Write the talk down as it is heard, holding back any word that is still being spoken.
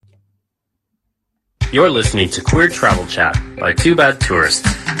You're listening to Queer Travel Chat by Two Bad Tourists.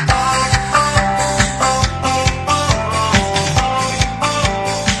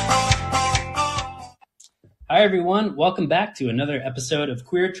 Hi everyone, welcome back to another episode of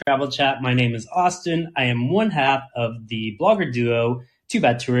Queer Travel Chat. My name is Austin. I am one half of the blogger duo Two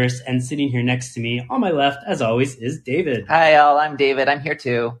Bad Tourists, and sitting here next to me on my left, as always, is David. Hi all, I'm David. I'm here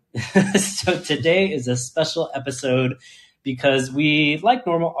too. So today is a special episode because we, like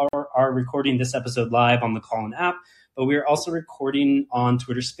normal, are recording this episode live on the Callin app, but we are also recording on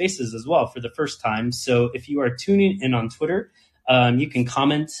Twitter Spaces as well for the first time. So if you are tuning in on Twitter, you can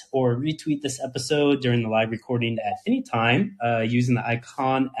comment or retweet this episode during the live recording at any time using the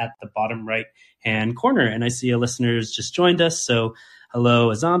icon at the bottom right-hand corner. And I see a listener's just joined us, so hello,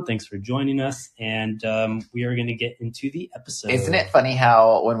 Azam. Thanks for joining us. And we are going to get into the episode. Isn't it funny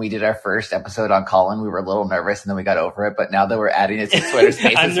how when we did our first episode on Callin, we were a little nervous and then we got over it. But now that we're adding it to Twitter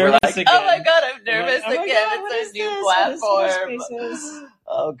Spaces, we're like, again. Oh my God, I'm nervous again. It's a new platform.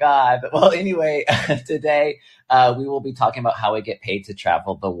 Oh God. Well, anyway, today we will be talking about how we get paid to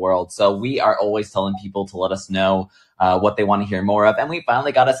travel the world. So we are always telling people to let us know what they want to hear more of. And we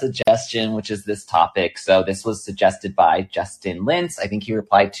finally got a suggestion, which is this topic. So this was suggested by Justin Lintz. I think he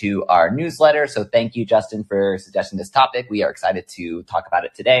replied to our newsletter. So thank you, Justin, for suggesting this topic. We are excited to talk about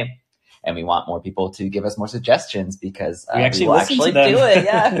it today. And we want more people to give us more suggestions because we will actually do it.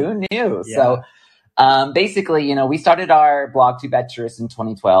 Yeah, who knew? Yeah. So basically, we started our blog, Two Bad Tourists, in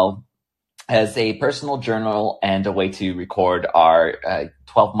 2012 as a personal journal and a way to record our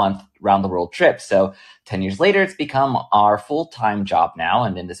 12-month round-the-world trip. So 10 years later, it's become our full-time job now.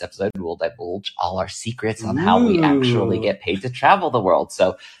 And in this episode, we'll divulge all our secrets on how we actually get paid to travel the world.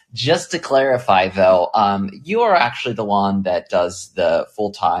 So just to clarify, though, you are actually the one that does the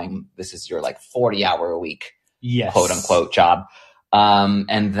full-time. This is your 40-hour-a-week, quote-unquote job.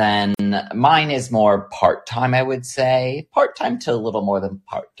 And then mine is more part-time, I would say. Part-time to a little more than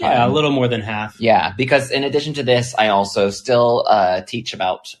part-time. Yeah, a little more than half. Yeah, because in addition to this, I also still teach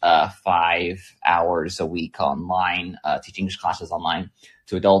about 5 hours a week online, teaching English classes online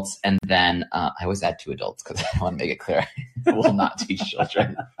to adults. And then I always add to adults because I want to make it clear I will not teach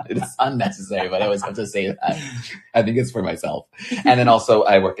children. It is unnecessary, but I always have to say that. I think it's for myself. And then also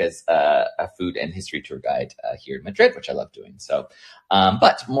I work as a food and history tour guide here in Madrid, which I love doing. So,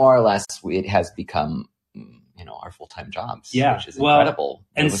 but more or less it has become, our full-time jobs, which is incredible.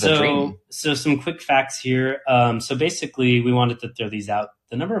 And so some quick facts here. So basically we wanted to throw these out.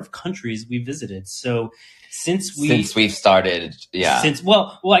 The number of countries we visited. So since we've started, since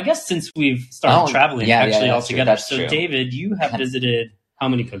we've started traveling altogether. So true. David, you have visited how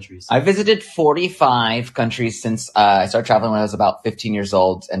many countries? I visited 45 countries since I started traveling when I was about 15 years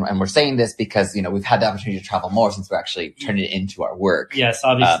old. And we're saying this because, we've had the opportunity to travel more since we're actually turned it into our work. Yes,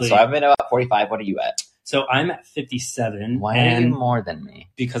 obviously. So I've been about 45. What are you at? So I'm at 57. Why are you more than me?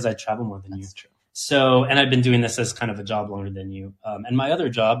 Because I travel more than you. That's true. So, and I've been doing this as kind of a job longer than you. And my other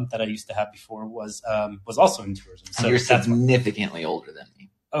job that I used to have before was also in tourism. So you're significantly older than me.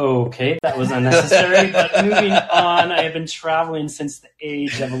 Okay, that was unnecessary. But moving on, I have been traveling since the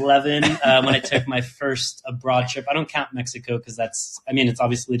age of 11 when I took my first abroad trip. I don't count Mexico because it's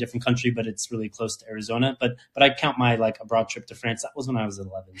obviously a different country, but it's really close to Arizona. But I count my abroad trip to France. That was when I was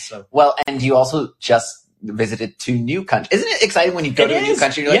 11. So and you also just visited 2 new countries. Isn't it exciting when you go to a new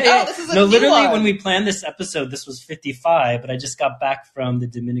country? You're this is a new literally one. When we planned this episode, this was 55, but I just got back from the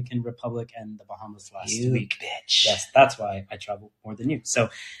Dominican Republic and the Bahamas last week. Bitch. Yes, that's why I travel more than you. So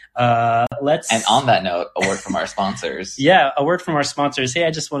let's... And on that note, a word from our sponsors. A word from our sponsors. Hey, I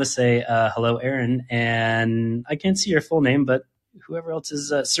just want to say hello, Aaron, and I can't see your full name, but whoever else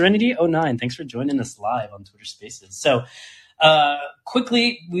is Serenity09. Thanks for joining us live on Twitter Spaces. So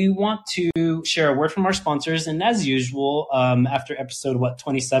quickly, we want to share a word from our sponsors. And as usual, after episode,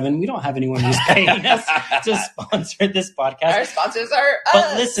 27, we don't have anyone who's paying us to sponsor this podcast. Our sponsors are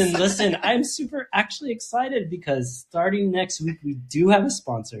us. But listen, I'm super actually excited because starting next week, we do have a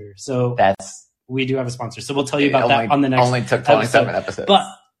sponsor. So we do have a sponsor. So we'll tell you about that on the next Only took 27 episodes. But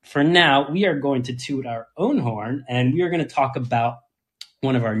for now, we are going to toot our own horn and we are going to talk about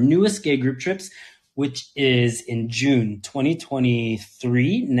one of our newest gay group trips, which is in June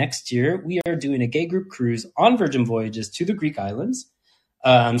 2023. Next year, we are doing a gay group cruise on Virgin Voyages to the Greek islands.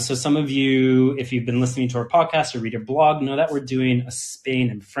 So some of you, if you've been listening to our podcast or read our blog, know that we're doing a Spain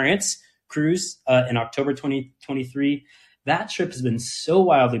and France cruise in October 2023. That trip has been so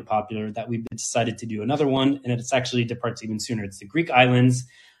wildly popular that we've decided to do another one, and it's actually departs even sooner. It's the Greek islands.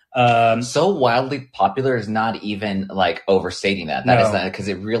 So wildly popular is not even like overstating that. That is because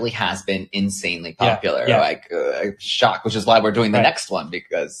it really has been insanely popular. Yeah. Like shocked, which is why we're doing the next one,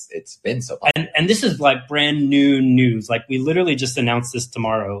 because it's been so popular. And this is like brand new news. Like we literally just announced this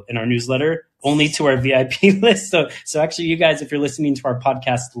tomorrow in our newsletter, only to our VIP list. So actually, you guys, if you're listening to our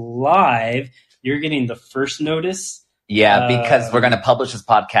podcast live, you're getting the first notice. Yeah, because we're going to publish this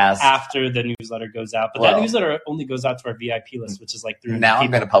podcast after the newsletter goes out. But that newsletter only goes out to our VIP list, which is like 300 now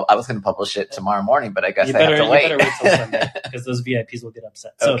people. I was going to publish it tomorrow morning, but I guess I have to wait. You better wait till Sunday because those VIPs will get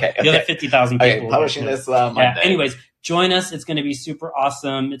upset. So the other 50,000 people. Publishing this Monday. Yeah, anyways, join us. It's going to be super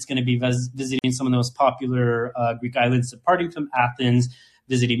awesome. It's going to be visiting some of the most popular Greek islands, departing from Athens,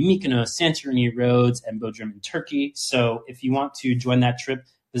 visiting Mykonos, Santorini, Rhodes, and Bodrum in Turkey. So if you want to join that trip,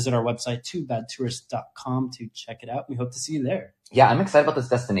 visit our website, twobadtourists.com, to check it out. We hope to see you there. Yeah, I'm excited about those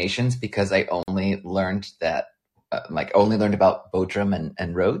destinations because I only learned that, about Bodrum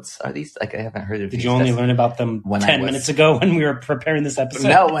and Rhodes. Are these, like, I haven't heard of these. Did you only learn about them 10 minutes ago when we were preparing this episode?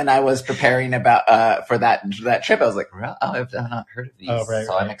 No, when I was preparing about for that trip, I was like, I've not heard of these.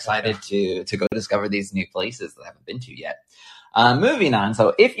 So I'm excited to go discover these new places that I haven't been to yet. Moving on.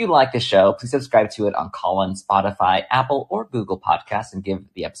 So if you like the show, please subscribe to it on Callin, Spotify, Apple, or Google Podcasts, and give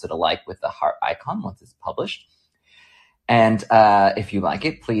the episode a like with the heart icon once it's published. And if you like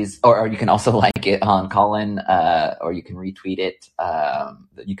it, please, or you can also like it on Callin, or you can retweet it.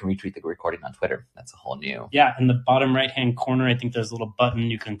 You can retweet the recording on Twitter. That's a whole new. Yeah, in the bottom right-hand corner, I think there's a little button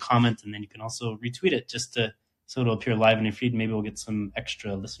you can comment, and then you can also retweet it so it'll appear live in your feed. Maybe we'll get some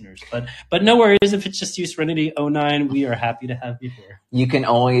extra listeners. But no worries if it's just you, Serenity09. We are happy to have you here. You can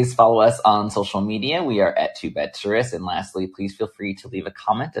always follow us on social media. We are at 2BadTourists. And lastly, please feel free to leave a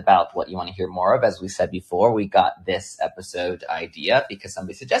comment about what you want to hear more of. As we said before, we got this episode idea because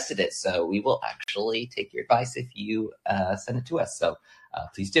somebody suggested it. So we will actually take your advice if you send it to us. So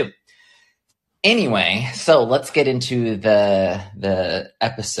please do. Anyway, so let's get into the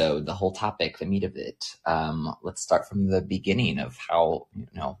episode, the whole topic, the meat of it. Let's start from the beginning of how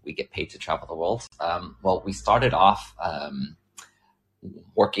we get paid to travel the world. Well, we started off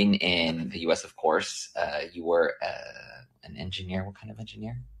working in the U.S. Of course. You were an engineer. What kind of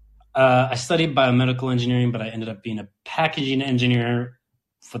engineer? I studied biomedical engineering, but I ended up being a packaging engineer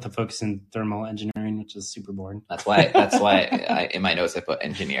with a focus in thermal engineering, which is super boring. That's why in my notes I put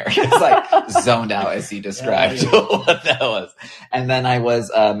engineer. It's like zoned out as you described what that was. And then I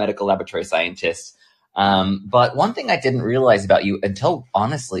was a medical laboratory scientist. But one thing I didn't realize about you until,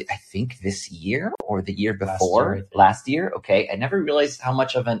 honestly, I think this year or the year before, last year. Okay. I never realized how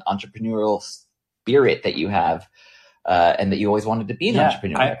much of an entrepreneurial spirit that you have. And that you always wanted to be an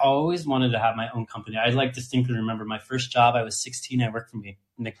entrepreneur. I always wanted to have my own company. I like distinctly remember my first job. I was 16. I worked for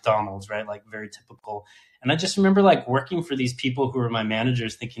McDonald's, right? Like very typical. And I just remember like working for these people who were my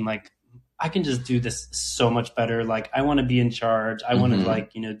managers thinking like, I can just do this so much better. Like I want to be in charge. I want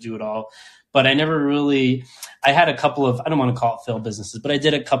to do it all. But I never really, I had a couple of, I don't want to call it failed businesses, but I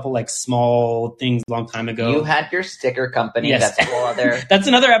did a couple like small things a long time ago. You had your sticker company. Yes. That's a whole other That's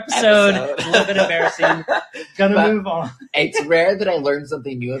another episode. A little bit embarrassing. Gonna move on. It's rare that I learned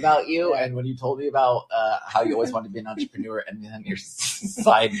something new about you. And when you told me about how you always wanted to be an entrepreneur and then your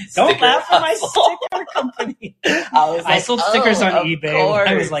side Don't laugh at my sticker company. I sold stickers on eBay when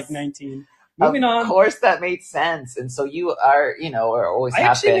I was like 19. Moving on. Of course, that made sense. And so you are, are always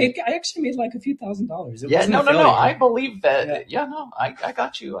happy. I actually made like a few $1,000s. No. I believe that. I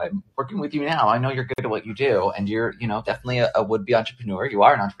got you. I'm working with you now. I know you're good at what you do. And you're, definitely a would-be entrepreneur. You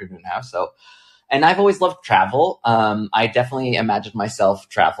are an entrepreneur now. So, and I've always loved travel. I definitely imagined myself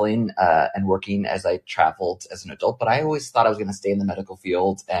traveling and working as I traveled as an adult. But I always thought I was going to stay in the medical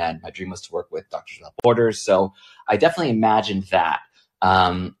field. And my dream was to work with Doctors Without Borders. So I definitely imagined that.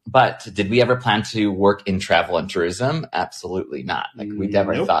 But did we ever plan to work in travel and tourism? Absolutely not. Like we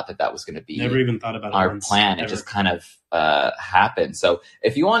never thought that was going to be never even thought about our plan. It just kind of happened. So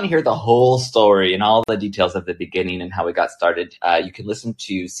if you want to hear the whole story and all the details of the beginning and how we got started, you can listen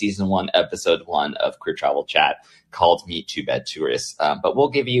to season 1, episode 1 of Queer Travel Chat called Meet 2 Bad Tourists. But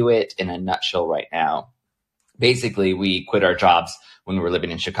we'll give you it in a nutshell right now. Basically, we quit our jobs when we were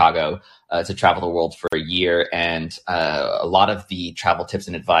living in Chicago to travel the world for a year. And a lot of the travel tips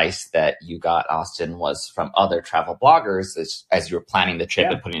and advice that you got, Austin, was from other travel bloggers as you were planning the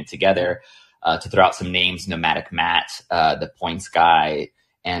trip and putting it together. To throw out some names, Nomadic Matt, The Points Guy,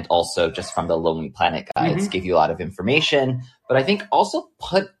 and also just from the Lonely Planet guides, gave you a lot of information. But I think also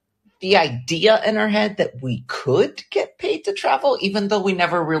put the idea in our head that we could get paid to travel, even though we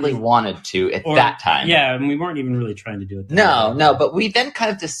never really wanted to at that time. Yeah, and we weren't even really trying to do it. No, but we then kind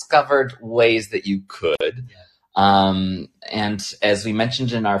of discovered ways that you could. And as we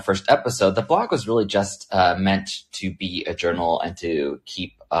mentioned in our first episode, the blog was really just meant to be a journal and to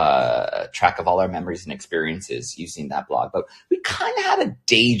keep track of all our memories and experiences using that blog. But we kind of had a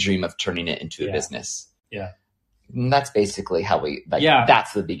daydream of turning it into a business. Yeah. And that's basically how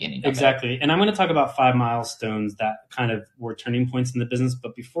that's the beginning of exactly. And I'm going to talk about 5 milestones that kind of were turning points in the business.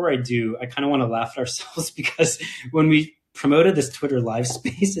 But before I do, I kind of want to laugh at ourselves because when we promoted this Twitter live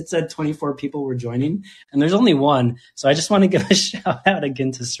space, it said 24 people were joining and there's only one. So I just want to give a shout out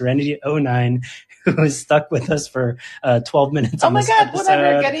again to Serenity09, who was stuck with us for 12 minutes. Oh my God, episode.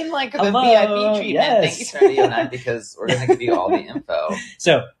 Whatever, getting like the VIP treatment. Yes. Thank you, Serenity09, because we're going to give you all the info.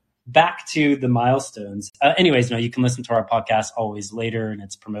 So back to the milestones. Anyways, you can listen to our podcast always later, and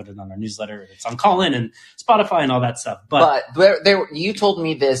it's promoted on our newsletter. It's on Callin and Spotify and all that stuff. But you told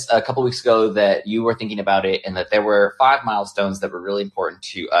me this a couple weeks ago that you were thinking about it, and that there were 5 milestones that were really important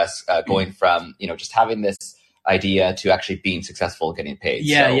to us, going from just having this idea to actually being successful, getting paid.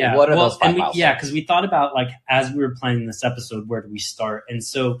 Yeah. What are those 5 milestones? Yeah, because we thought about as we were planning this episode, where do we start? And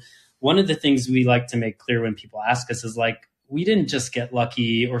so one of the things we like to make clear when people ask us is we didn't just get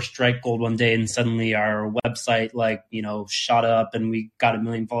lucky or strike gold one day and suddenly our website shot up and we got 1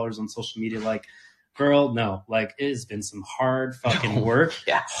 million followers on social media. Girl, no. It has been some hard fucking work.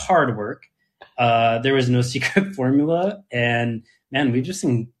 Hard work. There was no secret formula. And man, we've just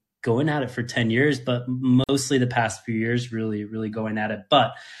been going at it for 10 years, but mostly the past few years really, really going at it.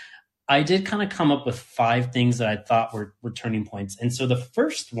 But I did kind of come up with 5 things that I thought were turning points. And so the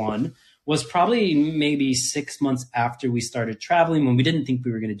first one was probably maybe 6 months after we started traveling, when we didn't think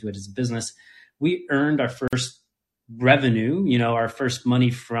we were going to do it as a business. We earned our first revenue, our first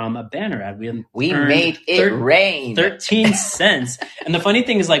money from a banner ad. We made it rain. 13 cents. And the funny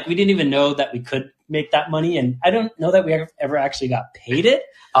thing is we didn't even know that we could make that money. And I don't know that we ever actually got paid it.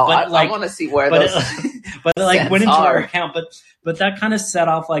 Oh, but I want to see where those but went into our account. But that kind of set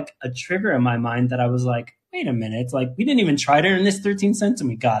off a trigger in my mind that I was wait a minute. It's we didn't even try to earn this 13 cents and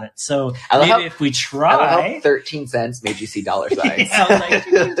we got it. So maybe if we try. I love how 13 cents made you see dollar signs.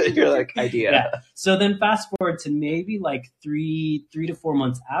 You're idea. Yeah. So then fast forward to maybe 3 to 4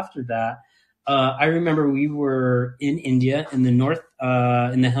 months after that. I remember we were in India in the north,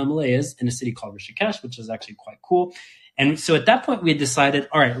 in the Himalayas, in a city called Rishikesh, which is actually quite cool. And so at that point we had decided,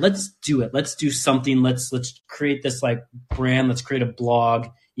 all right, let's do it. Let's do something. Let's create this brand. Let's create a blog.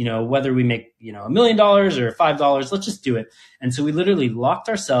 Whether we make, $1 million or $5, let's just do it. And so we literally locked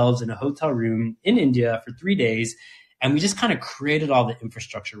ourselves in a hotel room in India for 3 days. And we just kind of created all the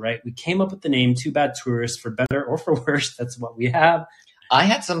infrastructure, right? We came up with the name Too Bad Tourists, for better or for worse. That's what we have. I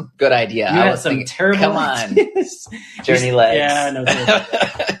had some good idea. You had some terrible ideas. Journey legs. Yeah, no.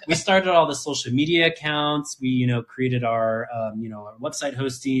 We started all the social media accounts. We, created our, our website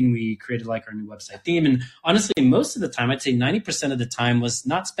hosting. We created our new website theme. And honestly, most of the time, I'd say 90% of the time was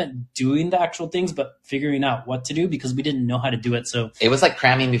not spent doing the actual things, but figuring out what to do because we didn't know how to do it. So it was like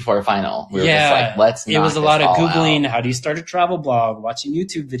cramming before a final. We were just let's knock it was a lot of Googling. Out. How do you start a travel blog? Watching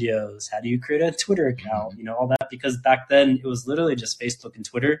YouTube videos. How do you create a Twitter account? All that, because back then it was literally just Facebook and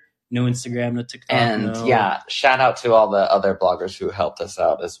Twitter. No Instagram, no TikTok. And shout out to all the other bloggers who helped us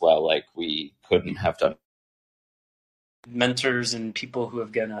out as well. We couldn't have done. Mentors and people who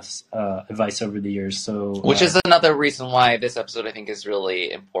have given us advice over the years. So, which is another reason why this episode I think is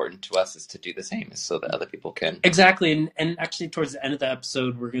really important to us, is to do the same, is so that other people can. Exactly. And actually towards the end of the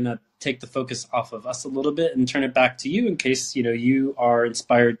episode, we're going to take the focus off of us a little bit and turn it back to you in case, you are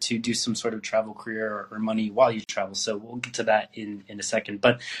inspired to do some sort of travel career or money while you travel. So we'll get to that in a second.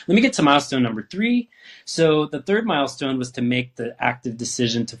 But let me get to milestone number 3. So the third milestone was to make the active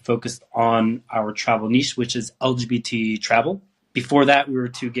decision to focus on our travel niche, which is LGBT travel. Before that, we were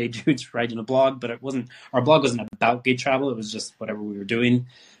 2 gay dudes writing a blog, but our blog wasn't about gay travel. It was just whatever we were doing.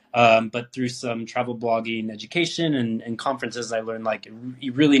 But through some travel blogging education and conferences, I learned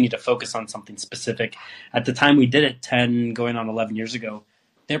you really need to focus on something specific. At the time we did it 10 going on 11 years ago,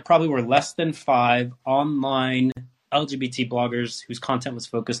 there probably were less than 5 online LGBT bloggers whose content was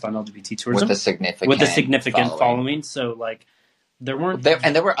focused on LGBT tourism. With a significant following. So there weren't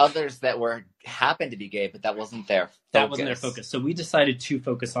there were others that happened to be gay, but that wasn't their focus. That wasn't their focus. So we decided to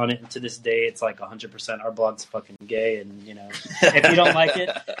focus on it, and to this day it's 100% our blog's fucking gay. And if you don't like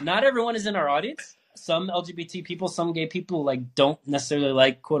it, not everyone is in our audience. Some LGBT people, some gay people don't necessarily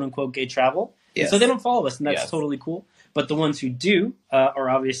like quote unquote gay travel. Yes. So they don't follow us, and that's totally cool. But the ones who do are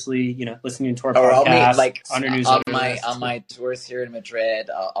obviously, listening to our podcast, on our newsletter on my tours here in Madrid.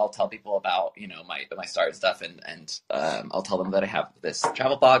 I'll tell people about my start and stuff, and I'll tell them that I have this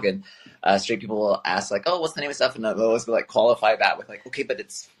travel blog, and straight people will ask like, "Oh, what's the name of stuff?" And I'll always be like, qualify that with like, "Okay, but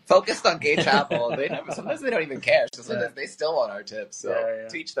it's focused on gay travel." Sometimes they don't even care. So sometimes they still want our tips. So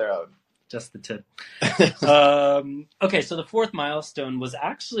to each their own. Just the tip. Okay, so the fourth milestone was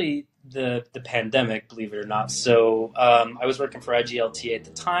actually the pandemic, believe it or not. So I was working for IGLTA at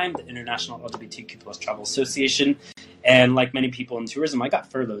the time, the International LGBTQ plus Travel Association, and like many people in tourism, I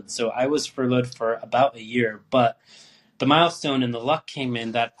got furloughed. So I was furloughed for about a year, but the milestone and the luck came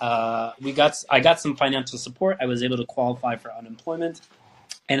in that I got some financial support. I was able to qualify for unemployment,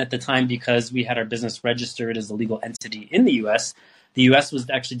 and at the time, because we had our business registered as a legal entity in the U.S., the U.S. was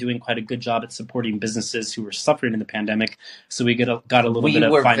actually doing quite a good job at supporting businesses who were suffering in the pandemic. So we got a little bit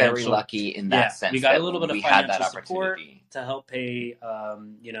of financial... We were very lucky in that sense. We got a little bit of financial support to help pay, a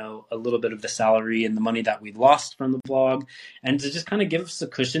little bit of the salary and the money that we lost from the blog, and to just kind of give us a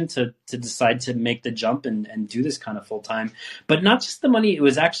cushion to decide to make the jump and do this kind of full time. But not just the money. It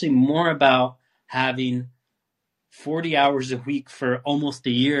was actually more about having 40 hours a week for almost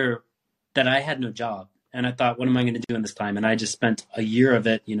a year that I had no job. And I thought, what am I going to do in this time? And I just spent a year of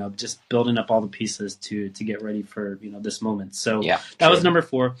it, just building up all the pieces to get ready for, this moment. So that was number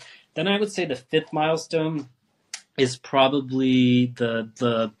 4. Then I would say the 5th milestone is probably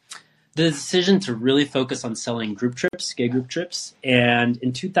the decision to really focus on selling group trips, gay group trips. And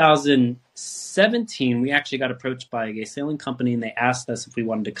in 2017, we actually got approached by a gay sailing company, and they asked us if we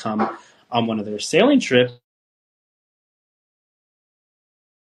wanted to come on one of their sailing trips.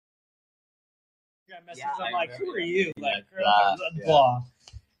 I'm like, who are you? Like, blah.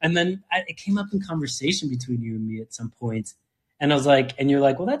 And then it came up in conversation between you and me at some point. And I was like, and you're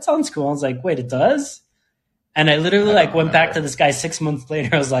like, well, that sounds cool. I was like, wait, it does? And I literally went back to this guy 6 months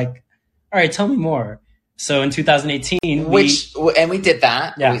later. I was like, all right, tell me more. So in 2018, we did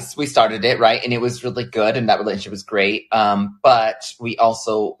that. Yeah. We started it, right? And it was really good, and that relationship was great. But we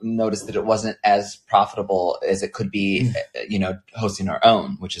also noticed that it wasn't as profitable as it could be, hosting our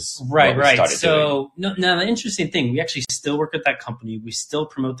own, which is right. So now the interesting thing, we actually still work with that company. We still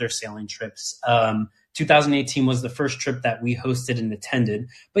promote their sailing trips. 2018 was the first trip that we hosted and attended.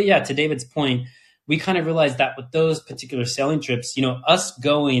 But yeah, to David's point, we kind of realized that with those particular sailing trips, us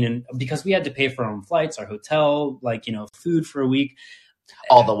going, and because we had to pay for our own flights, our hotel, food for a week.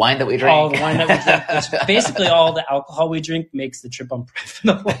 All the wine that we drink. Which basically all the alcohol we drink makes the trip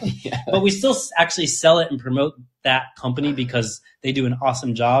unprofitable. Yeah. But we still actually sell it and promote that company because they do an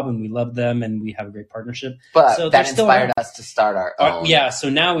awesome job, and we love them, and we have a great partnership. But so that inspired us to start our own. So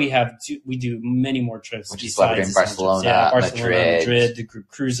now we do many more trips. Which is why we're doing Barcelona, Madrid, the group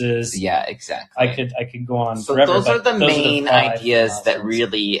cruises. Yeah, exactly. I could go on so forever. Those are the main ideas that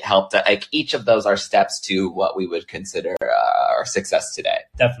really helped. Like each of those are steps to what we would consider our success today.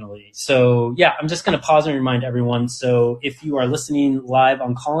 Definitely. So yeah, I'm just going to pause and remind everyone. So if you are listening live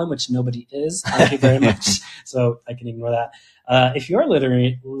on Callin, which nobody is, thank you very much. So I can ignore that. If you are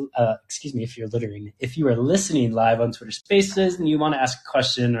listening live on Twitter Spaces and you want to ask a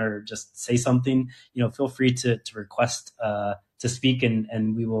question or just say something, feel free to request to speak,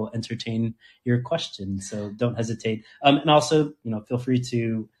 and we will entertain your question. So don't hesitate. And also, feel free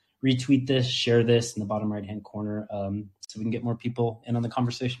to retweet this, share this in the bottom right-hand corner, so we can get more people in on the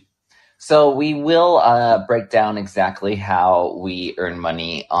conversation. So we will break down exactly how we earn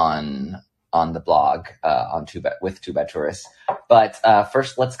money on the blog with 2 Bad Tourists. But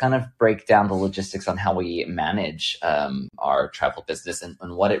first, let's kind of break down the logistics on how we manage our travel business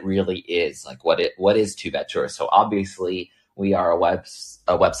and what it really is. Like what is 2 Bad Tourists? So obviously, we are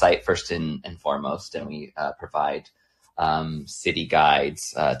a website first and foremost, and we provide city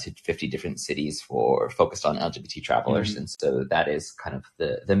guides to 50 different cities focused on LGBT travelers. Mm-hmm. And so that is kind of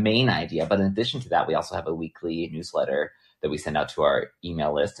the main idea. But in addition to that, we also have a weekly newsletter that we send out to our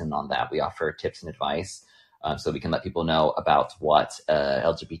email list. And on that, we offer tips and advice. So we can let people know about what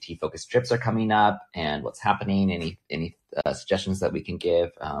LGBT focused trips are coming up and what's happening, any suggestions that we can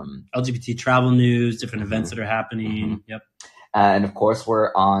give. LGBT travel news, different events that are happening. Mm-hmm. Yep. And of course,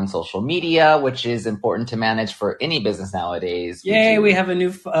 we're on social media, which is important to manage for any business nowadays. Yay, we have a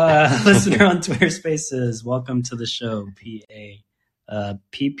new listener on Twitter Spaces. Welcome to the show, PP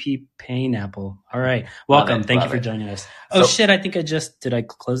Pineapple. All right. Welcome. Thank you for joining us. Oh, shit. I think did I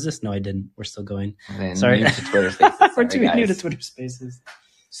close this? No, I didn't. We're still going. Sorry. New to Twitter Spaces. We're too new to Twitter Spaces.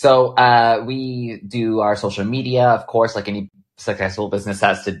 So we do our social media, of course, like any successful business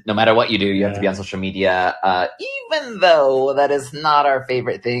has to, no matter what you do, you have to be on social media, even though that is not our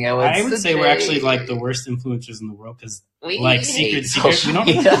favorite thing. I would say we're actually like the worst influencers in the world because like secret, we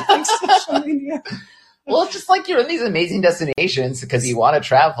don't like social media. Well, it's just like you're in these amazing destinations because you want to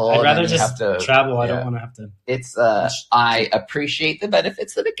travel. I'd rather just travel. I don't want to have to. It's I appreciate the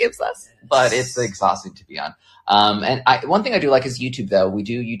benefits that it gives us, but it's exhausting to be on. And one thing I do like is YouTube, though. We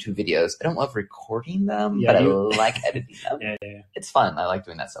do YouTube videos. I don't love recording them, but I like editing them. Yeah. It's fun. I like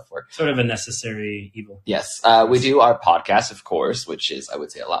doing that stuff for. Sort of a necessary evil. Yes. We do our podcast, of course, which is, I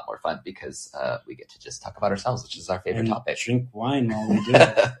would say, a lot more fun because we get to just talk about ourselves, which is our favorite topic. Drink wine while we do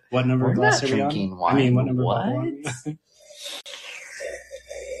it. What number of glass are we on? Wine. I mean, what number of wine?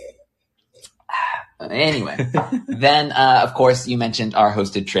 Anyway, then, of course, you mentioned our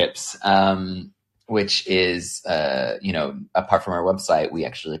hosted trips. Which is, apart from our website, we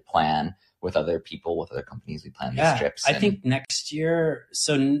actually plan with other people, with other companies, we plan these trips. I think next year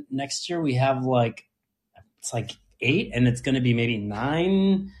we have it's 8, and it's going to be maybe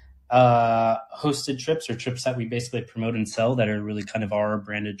 9 hosted trips or trips that we basically promote and sell that are really kind of our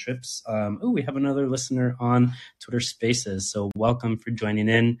branded trips. We have another listener on Twitter Spaces. So welcome for joining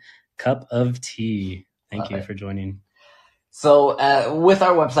in. Cup of tea. Thank you for joining. So with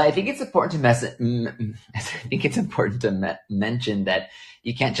our website, I think it's important to mention that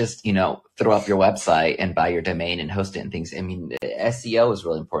you can't just, throw up your website and buy your domain and host it and things. I mean, SEO is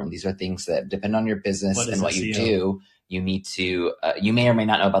really important. These are things that depend on your business and what you do. You need to, you may or may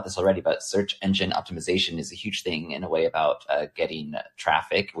not know about this already, but search engine optimization is a huge thing in a way about getting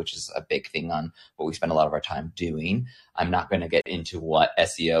traffic, which is a big thing on what we spend a lot of our time doing. I'm not going to get into what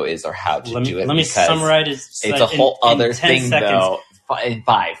SEO is or how to do it. Let me summarize it. It's a whole other thing, though. In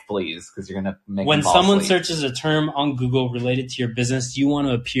 5, please, because you're going to make When someone searches a term on Google related to your business, you want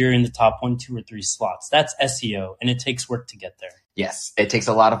to appear in the top 1, 2, or 3 slots. That's SEO, and it takes work to get there. Yes, it takes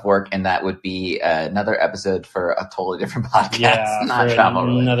a lot of work, and that would be another episode for a totally different podcast. Yeah, not travel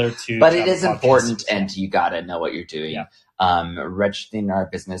related. Another 2. But it is important, and you got to know what you're doing. Yeah. Registering our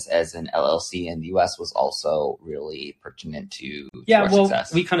business as an LLC in the US was also really pertinent to our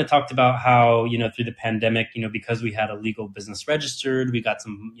success. We kind of talked about how, through the pandemic, because we had a legal business registered, we got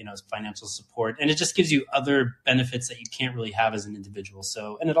some, financial support, and it just gives you other benefits that you can't really have as an individual.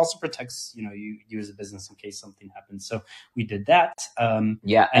 So, and it also protects, you as a business in case something happens. So we did that. And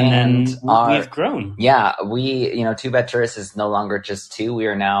then we've grown. Yeah, we, Two Bad Tourists is no longer just 2. We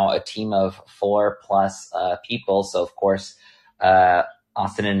are now a team of 4+ people. So of course,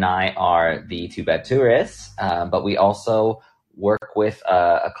 Austin and I are the Two Bad Tourists, but we also work with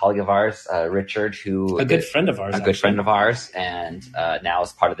a colleague of ours, Richard, a good friend of ours, and now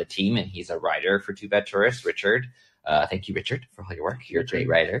is part of the team, and he's a writer for Two Bad Tourists. Richard, thank you, Richard, for all your work. You're a great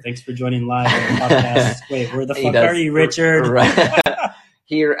writer. Thanks for joining live on the podcast. Wait, where the fuck are you, Richard? Right.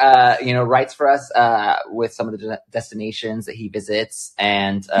 He, writes for us with some of the destinations that he visits,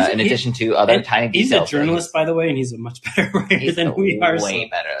 and in addition to other tiny details. He's a journalist, by the way, and he's a much better writer than we are. Way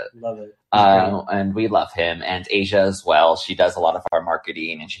better. Love it. And we love him, and Asia as well. She does a lot of our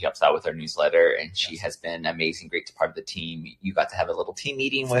marketing, and she helps out with our newsletter, and she has been amazing, great part of the team. You got to have a little team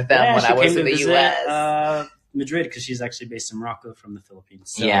meeting with them when I was in the U.S. Madrid, because she's actually based in Morocco from the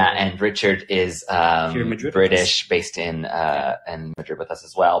Philippines. So, and Richard is British, based in Madrid with us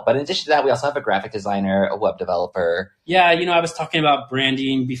as well. But in addition to that, we also have a graphic designer, a web developer. Yeah, I was talking about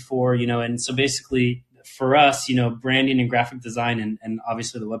branding before, and so basically for us, branding and graphic design and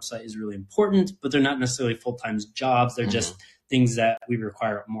obviously the website is really important, but they're not necessarily full-time jobs. They're just things that we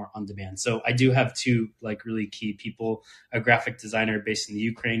require more on demand. So I do have 2 really key people, a graphic designer based in the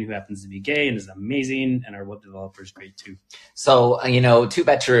Ukraine who happens to be gay and is amazing, and our web developer is great too. So, Two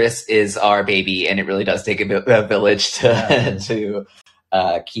Bad Tourists is our baby, and it really does take a village to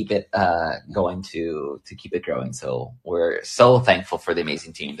keep it going, to keep it growing. So we're so thankful for the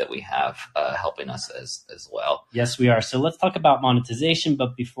amazing team that we have helping us as well. Yes, we are. So let's talk about monetization.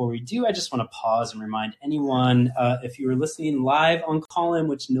 But before we do, I just want to pause and remind anyone, if you were listening live on Callin,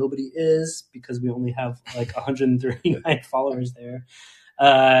 which nobody is because we only have 139 followers there,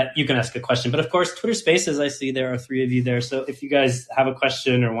 you can ask a question. But of course, Twitter Spaces, I see there are 3 of you there. So if you guys have a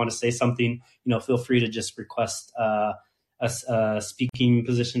question or want to say something, feel free to just request a speaking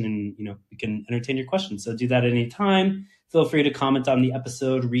position, and we can entertain your questions. So do that at any time. Feel free to comment on the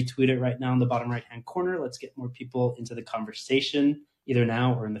episode, retweet it right now in the bottom right hand corner. Let's get more people into the conversation, either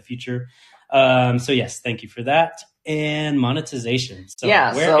now or in the future. So yes, thank you for that. And monetization. So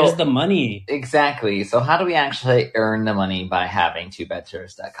where is the money? Exactly. So how do we actually earn the money by having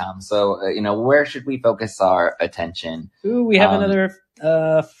twobadtourists.com? So where should we focus our attention? Ooh, we have another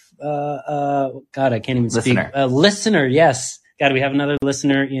God, I can't even speak. Listener, yes. God, we have another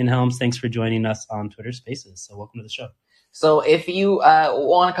listener, Ian Helms. Thanks for joining us on Twitter Spaces. So welcome to the show. So if you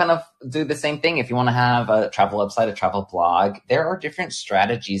want to kind of do the same thing, if you want to have a travel website, a travel blog, there are different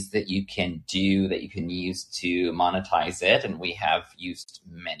strategies that you can do, that you can use to monetize it. And we have used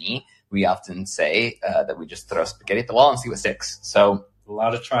many. We often say that we just throw spaghetti at the wall and see what sticks. So a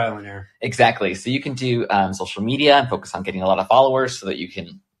lot of trial and error. Exactly. So you can do social media and focus on getting a lot of followers so that you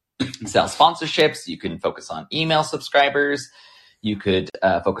can sell sponsorships. You can focus on email subscribers. You could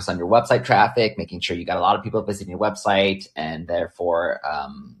focus on your website traffic, making sure you got a lot of people visiting your website, and therefore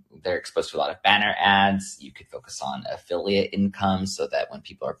they're exposed to a lot of banner ads. You could focus on affiliate income so that when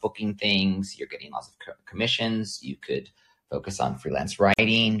people are booking things, you're getting lots of commissions. You could focus on freelance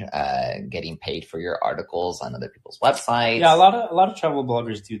writing, getting paid for your articles on other people's websites. Yeah, a lot of travel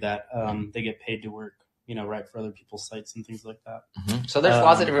bloggers do that. They get paid to work, write for other people's sites and things like that. Mm-hmm. So there's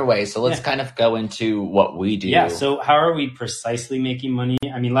lots of different ways. So let's kind of go into what we do. Yeah. So how are we precisely making money?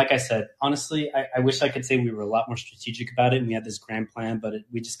 I mean, like I said, honestly, I wish I could say we were a lot more strategic about it and we had this grand plan, but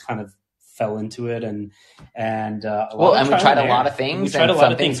we just kind of fell into it and we tried a lot of things.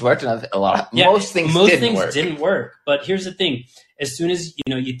 Some things worked, and most things didn't work. But here's the thing: as soon as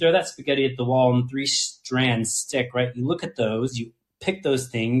you throw that spaghetti at the wall and 3 strands stick, right? You look at those, you pick those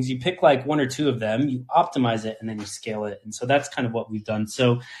things, you pick like 1 or 2 of them, you optimize it, and then you scale it. And so that's kind of what we've done.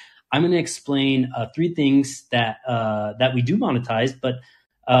 So I'm going to explain 3 things that we do monetize, but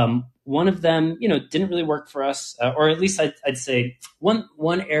one of them, didn't really work for us, or at least I'd say one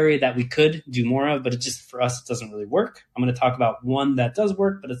area that we could do more of, but it just for us, it doesn't really work. I'm going to talk about one that does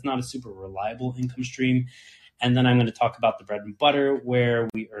work, but it's not a super reliable income stream. And then I'm going to talk about the bread and butter where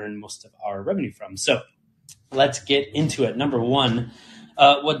we earn most of our revenue from. So let's get into it. Number 1,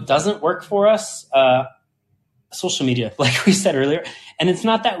 what doesn't work for us, social media, like we said earlier. And it's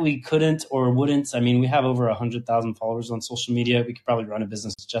not that we couldn't or wouldn't. I mean, we have over 100,000 followers on social media. We could probably run a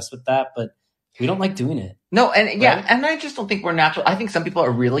business just with that, but we don't like doing it. No, and and I just don't think we're natural. I think some people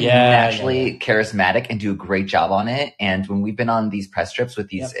are really naturally charismatic and do a great job on it. And when we've been on these press trips with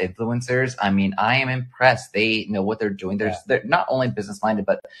these influencers, I mean, I am impressed. They know what they're doing. They're not only business minded,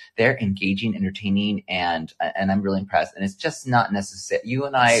 but they're engaging, entertaining, and I'm really impressed. And it's just not necessary. You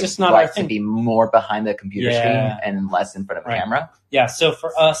and I like to be more behind the computer screen and less in front of a camera. Yeah. So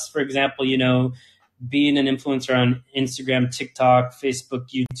for us, for example, being an influencer on Instagram, TikTok, Facebook,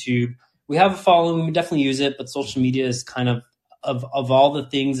 YouTube, we have a following. We definitely use it, but social media is kind of all the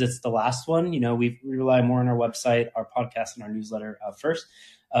things, it's the last one. We rely more on our website, our podcast, and our newsletter first.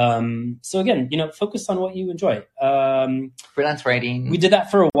 So again, focus on what you enjoy. Freelance writing. We did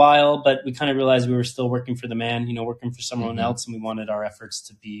that for a while, but we kind of realized we were still working for the man, working for someone else, and we wanted our efforts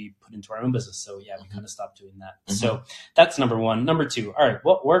to be put into our own business. So we kind of stopped doing that. So that's number 1. Number 2, all right,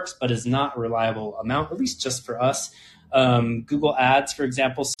 what works but is not a reliable amount, at least just for us. Google ads, for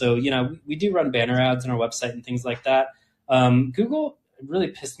example. So, we do run banner ads on our website and things like that. Google really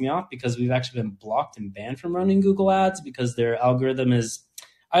pissed me off because we've actually been blocked and banned from running Google ads because their algorithm is,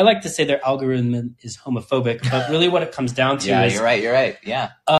 I like to say their algorithm is homophobic, but really what it comes down to is... You're right.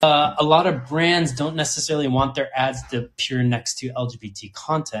 Yeah. A lot of brands don't necessarily want their ads to appear next to LGBT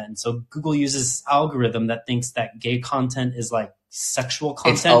content. And so Google uses this algorithm that thinks that gay content is like sexual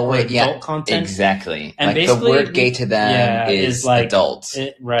content or adult content. Exactly. And like the word gay to them is like adult.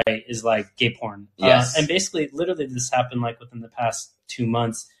 Is like gay porn. Yes. And basically, literally this happened like within the past 2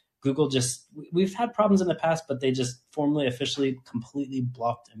 months. Google we've had problems in the past, but they just formally, officially, completely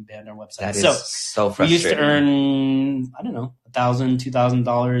blocked and banned our website. That is so frustrating. We used to earn, I don't know, $1,000,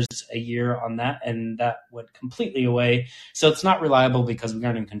 $2,000 a year on that, and that went completely away. So it's not reliable because we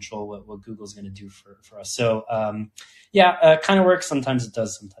aren't in control what Google's going to do for us. So, kind of works. Sometimes it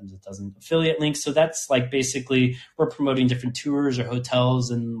does, sometimes it doesn't. Affiliate links. So that's like basically we're promoting different tours or hotels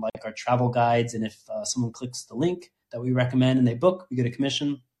and like our travel guides. And if someone clicks the link that we recommend and they book, we get a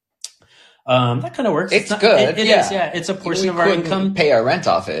commission. That kind of works. It's good. It is. It's a portion of our income. Pay our rent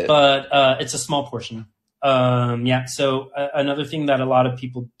off it, but it's a small portion. So another thing that a lot of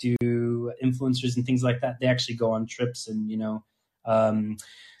people do, influencers and things like that, they actually go on trips and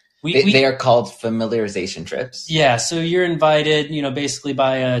they are called familiarization trips. Yeah, so you're invited, basically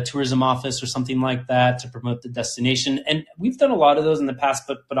by a tourism office or something like that to promote the destination. And we've done a lot of those in the past,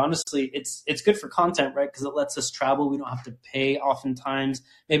 but honestly, it's good for content, right? Because it lets us travel. We don't have to pay oftentimes.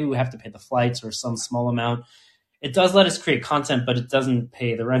 Maybe we have to pay the flights or some small amount. It does let us create content, but it doesn't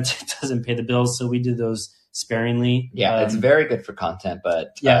pay the rent. It doesn't pay the bills. So we do those sparingly. Yeah, it's very good for content,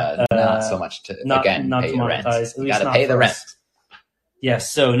 but not so much to, not pay to your rent. Monetize. You got to pay the rent.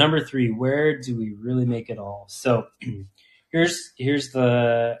 Yes. So number 3, where do we really make it all? So here's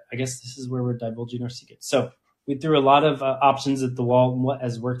the, I guess this is where we're divulging our secret. So we threw a lot of options at the wall. And what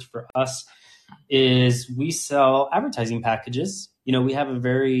has worked for us is we sell advertising packages. We have a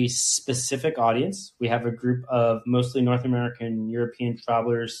very specific audience. We have a group of mostly North American, European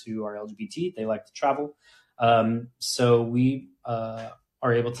travelers who are LGBT. They like to travel. So we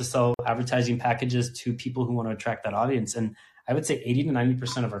are able to sell advertising packages to people who want to attract that audience. And I would say 80 to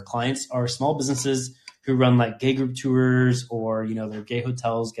 90% of our clients are small businesses who run like gay group tours or, they're gay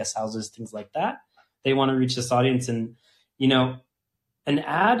hotels, guest houses, things like that. They want to reach this audience. And, an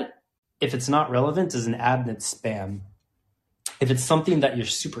ad, if it's not relevant, is an ad and it's spam. If it's something that you're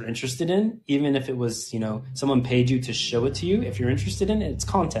super interested in, even if it was, someone paid you to show it to you, if you're interested in it, it's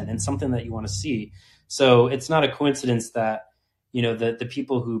content and something that you want to see. So it's not a coincidence that, the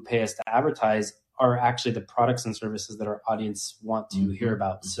people who pay us to advertise are actually the products and services that our audience want to hear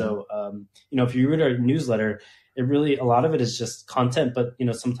about. So, if you read our newsletter, it really, a lot of it is just content, but,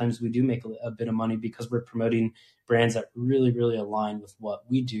 sometimes we do make a bit of money because we're promoting brands that really, really align with what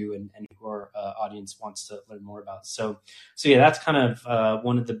we do and who our audience wants to learn more about. So yeah, that's kind of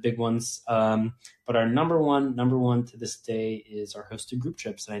one of the big ones. But our number one to this day is our hosted group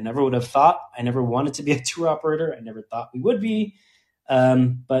trips. And I never would have thought, I never wanted to be a tour operator. I never thought we would be.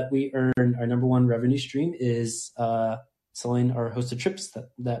 But we earn our number one revenue stream is selling our hosted trips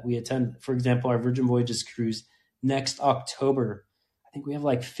that we attend. For example, our Virgin Voyages cruise next October. I think we have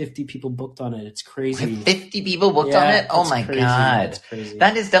like 50 people booked on it. It's crazy. 50 people booked on it? Oh my God. It's crazy.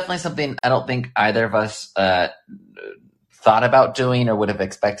 That is definitely something I don't think either of us thought about doing or would have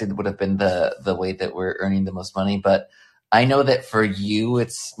expected would have been the way that we're earning the most money. But I know that for you,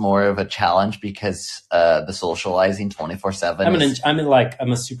 it's more of a challenge because the socializing 24/7.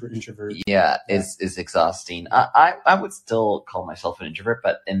 I'm a super introvert. Yeah, is exhausting. I would still call myself an introvert,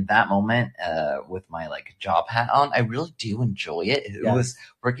 but in that moment, with my job hat on, I really do enjoy it. It was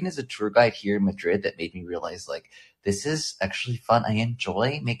working as a tour guide here in Madrid that made me realize this is actually fun. I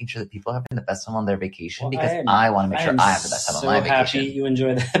enjoy making sure that people are having the best time on their vacation because I want to make sure I have the best time on my vacation. I'm so happy you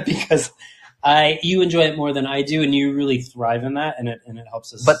enjoy that because you enjoy it more than I do, and you really thrive in that, and it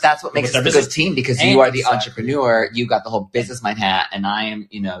helps us. But that's what makes us a good team because you are the entrepreneur. You got the whole business mind hat, and I am,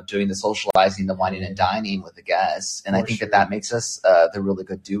 doing the socializing, the wining and dining with the guests. And I think that makes us the really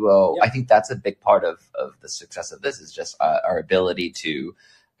good duo. Yep. I think that's a big part of the success of this is just our ability to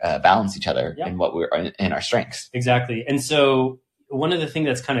balance each other in what we're in our strengths. Exactly. And so one of the things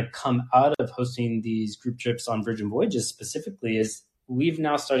that's kind of come out of hosting these group trips on Virgin Voyages specifically is we've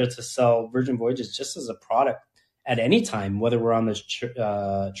now started to sell Virgin Voyages just as a product at any time, whether we're on this trip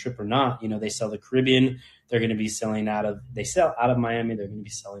or not. They sell the Caribbean. They're going to be selling they sell out of Miami. They're going to be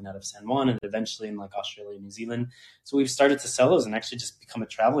selling out of San Juan and eventually in Australia and New Zealand. So we've started to sell those and actually just become a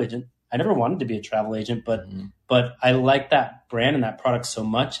travel agent. I never wanted to be a travel agent, but I like that brand and that product so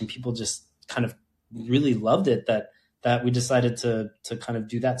much. And people just kind of really loved it that we decided to kind of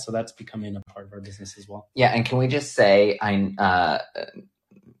do that. So that's becoming a part of our business as well. Yeah. And can we just say, I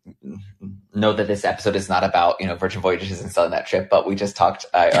know that this episode is not about, Virgin Voyages and selling that trip, but we just talked,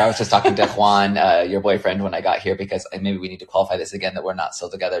 I was just talking to Juan, your boyfriend, when I got here, because maybe we need to qualify this again, that we're not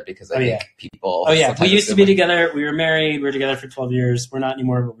still together because I think people. Oh yeah. We used to be together. We were married. We were together for 12 years. We're not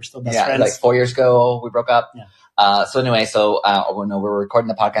anymore, but we're still best friends. 4 years ago we broke up. Yeah. So anyway, we're recording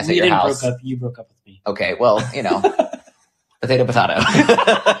the podcast at your house. You broke up with me. Okay. Well, potato.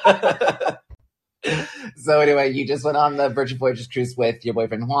 So anyway, you just went on the Virgin Voyages cruise with your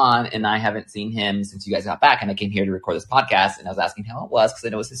boyfriend Juan, and I haven't seen him since you guys got back, and I came here to record this podcast, and I was asking how it was because I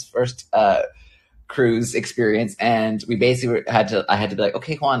know it was his first cruise experience, and we basically I had to be like,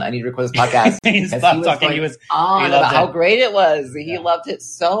 okay, Juan, I need to record this podcast. He stopped talking. He was on about how great it was. He loved it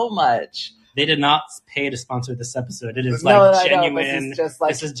so much. They did not pay to sponsor this episode. It is genuine.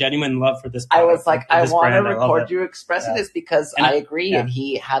 This is genuine love for this product. I was like, I want to record you expressing this because I agree, and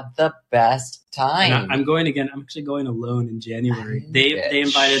he had the best time. And I'm going again. I'm actually going alone in January. They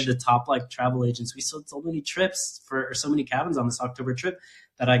invited the top travel agents. We sold so many trips for so many cabins on this October trip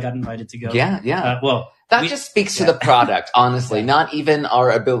that I got invited to go. Yeah. That just speaks to the product, honestly, not even our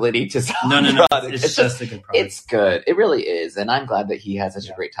ability to sell the product. It's just a good product. It's good. It really is, and I'm glad that he had such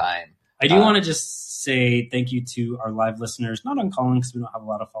a great time. I do want to just say thank you to our live listeners, not on Callin because we don't have a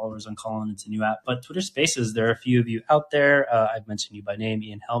lot of followers on Callin. It's a new app, but Twitter Spaces, there are a few of you out there. I've mentioned you by name,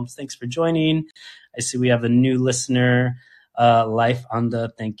 Ian Helms. Thanks for joining. I see we have a new listener, Life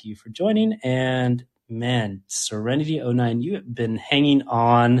Anda. Thank you for joining. And man, Serenity09, you have been hanging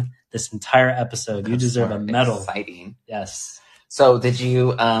on this entire episode. You deserve a medal. Exciting. Yes. So did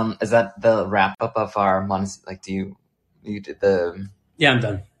you, is that the wrap up of our, you did the... Yeah, I'm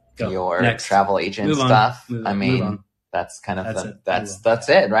done. Go. Your Next. Travel agent stuff. I mean, that's kind of that's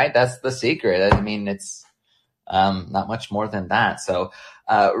it, right? That's the secret. I mean, it's Not much more than that. So,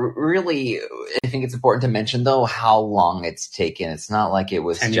 really, I think it's important to mention though how long it's taken. It's not like it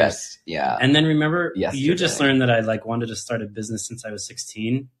was 10 just, years. And then remember, yesterday. You just learned that I wanted to start a business since I was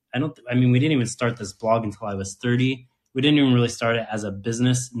 16. We didn't even start this blog until I was 30. We didn't even really start it as a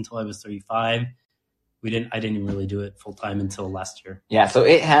business until I was 35. I didn't even really do it full time until last year. Yeah, so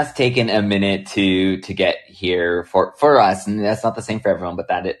it has taken a minute to get here for us, and that's not the same for everyone, but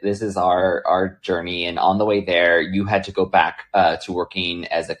this is our journey. And on the way there, you had to go back to working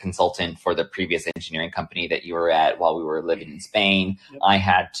as a consultant for the previous engineering company that you were at while we were living in Spain. Yep. I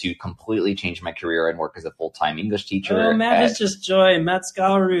had to completely change my career and work as a full-time English teacher. Oh, Matt has just joined. Matt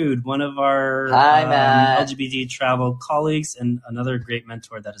Skalrud, one of our LGBT travel colleagues and another great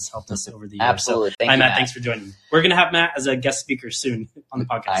mentor that has helped us over the years. Absolutely. Hi, Matt. Thanks for joining. We're going to have Matt as a guest speaker soon on the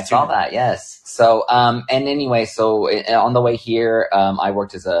podcast. I saw that, yes. So, and anyway, on the way here, I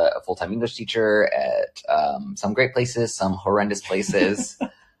worked as a full-time English teacher at some great places, some horrendous places.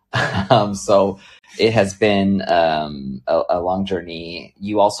 So it has been a long journey.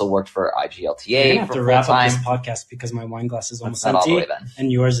 You also worked for IGLTA. You're going to have to wrap up this podcast because my wine glass is almost empty, all the way then.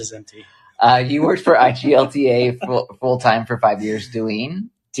 And yours is empty. You worked for IGLTA full-time for 5 years doing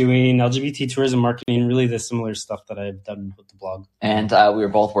LGBT tourism marketing, really the similar stuff that I've done with the blog. And we were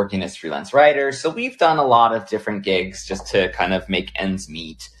both working as freelance writers. So we've done a lot of different gigs just to kind of make ends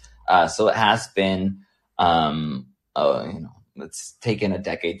meet. So it has been, it's taken a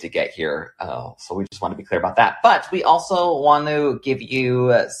decade to get here. So we just want to be clear about that. But we also want to give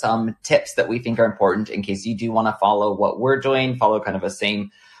you some tips that we think are important in case you do want to follow what we're doing, follow kind of a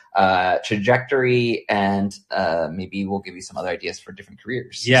same trajectory, and maybe we'll give you some other ideas for different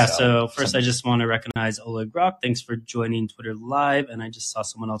careers. Yeah, so first I just want to recognize Oleg Rock. Thanks for joining Twitter Live. And I just saw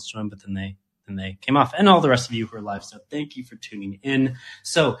someone else join, but then they came off. And all the rest of you who are live. So thank you for tuning in.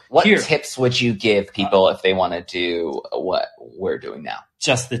 So what tips would you give people if they want to do what we're doing now?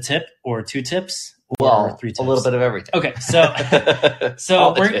 Just the tip, or 2 tips, or 3 tips? A little bit of everything. Okay, so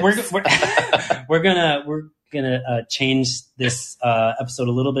we're gonna change this episode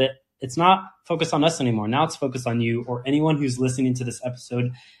a little bit. It's not focused on us anymore. Now it's focused on you or anyone who's listening to this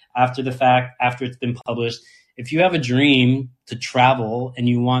episode after the fact, after it's been published. If you have a dream to travel and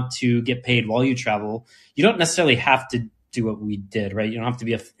you want to get paid while you travel, you don't necessarily have to do what we did, right? You don't have to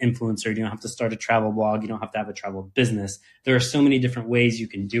be an influencer. You don't have to start a travel blog. You don't have to have a travel business. There are so many different ways you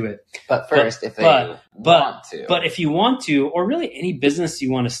can do it. But first, if you want to. But if you want to, or really any business you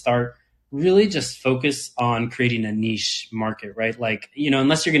want to start, really just focus on creating a niche market, right?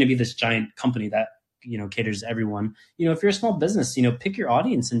 Unless you're going to be this giant company that, caters to everyone, if you're a small business, pick your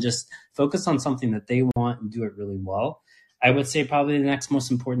audience and just focus on something that they want and do it really well. I would say probably the next most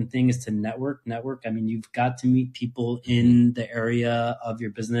important thing is to network. You've got to meet people in the area of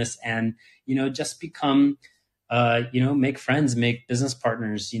your business and, just become, make friends, make business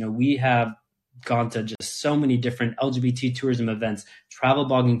partners. We have gone to just so many different LGBT tourism events, travel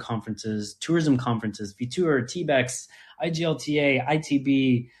blogging conferences, tourism conferences, Vtour, TBEX, IGLTA,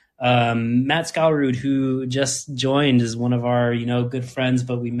 ITB. Matt Skalrud, who just joined, is one of our, good friends,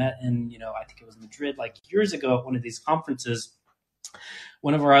 but we met in, I think it was Madrid, years ago at one of these conferences.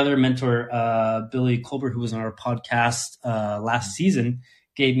 One of our other mentor, Billy Colbert, who was on our podcast last season,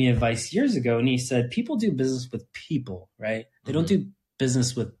 gave me advice years ago. And he said, people do business with people, right? They don't do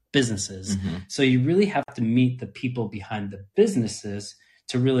business with businesses. Mm-hmm. So you really have to meet the people behind the businesses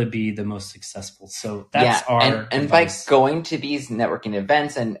to really be the most successful. So that's our and by going to these networking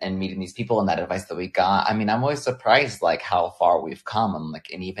events and meeting these people and that advice that we got, I'm always surprised how far we've come,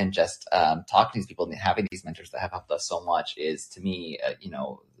 and even just talking to these people and having these mentors that have helped us so much is, to me,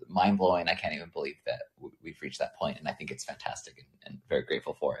 mind blowing. I can't even believe that we've reached that point, and I think it's fantastic and very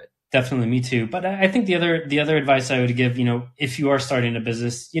grateful for it. Definitely, me too. But I think the other advice I would give, if you are starting a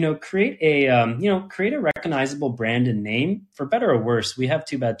business, create a recognizable brand and name. For better or worse, we have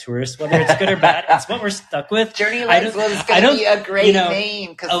Too Bad Tourists. Whether it's good or bad, it's what we're stuck with. Journeylegs was going to be a great name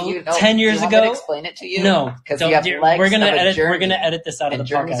because 10 years ago. To explain it to you? No, because we're gonna edit this out of the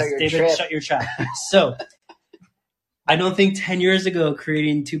podcast. David, shut your trap. So. I don't think 10 years ago,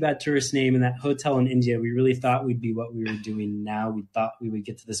 creating Too Bad Tourist name in that hotel in India, we really thought we'd be what we were doing now. We thought we would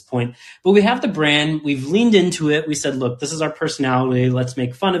get to this point. But we have the brand. We've leaned into it. We said, look, this is our personality. Let's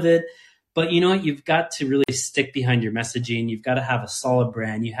make fun of it. But you know what? You've got to really stick behind your messaging. You've got to have a solid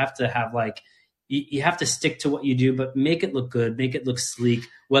brand. You have to have you have to stick to what you do, but make it look good, make it look sleek,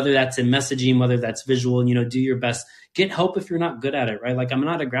 whether that's in messaging, whether that's visual, do your best. Get help if you're not good at it, right? I'm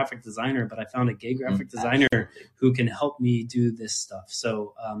not a graphic designer, but I found a gay graphic designer who can help me do this stuff.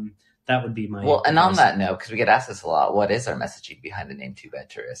 So that would be my advice. And on that note, because we get asked this a lot, what is our messaging behind the name Too Bad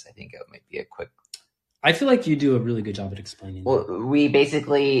Tourist? I think it might be a quick I feel like you do a really good job at explaining that. Well, we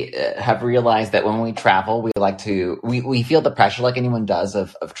basically have realized that when we travel, we feel the pressure like anyone does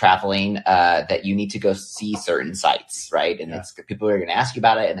of traveling, that you need to go see certain sites, right? And it's people are going to ask you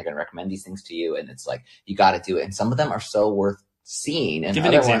about it and they're going to recommend these things to you. And it's like, you got to do it. And some of them are so worth seeing. And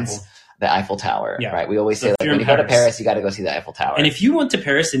other ones, the Eiffel Tower, right? We always say, like, when you go to Paris, you got to go see the Eiffel Tower. And if you went to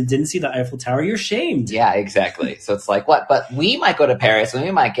Paris and didn't see the Eiffel Tower, you're shamed. Yeah, exactly. So it's like, what? But we might go to Paris and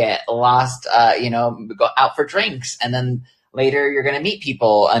we might get lost, go out for drinks. And then later you're going to meet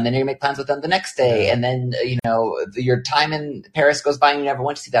people and then you're going to make plans with them the next day. And then, your time in Paris goes by and you never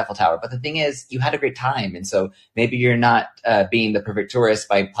went to see the Eiffel Tower. But the thing is, you had a great time. And so maybe you're not being the perfect tourist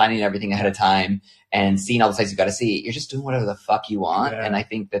by planning everything ahead of time and seeing all the sites you got to see. You're just doing whatever the fuck you want. And I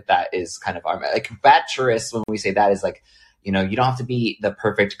think that is kind of our, like, bad tourists, when we say that, is like, you don't have to be the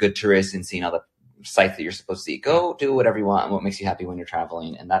perfect good tourist and seeing all the sites that you're supposed to see. Go do whatever you want and what makes you happy when you're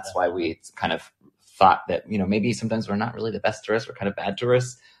traveling. And that's why we kind of thought that, maybe sometimes we're not really the best tourists. We're kind of bad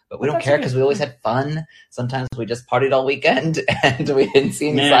tourists. But we don't care because we always had fun. Sometimes we just partied all weekend and we didn't see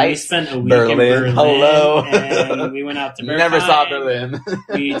any sights. We spent a week in Berlin. Hello. And we went out to Berlin. Never saw Berlin.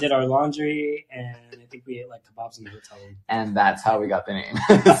 We did our laundry and I think we ate like kebabs in the hotel room. And that's how we got the name.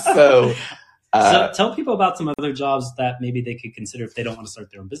 So tell people about some other jobs that maybe they could consider if they don't want to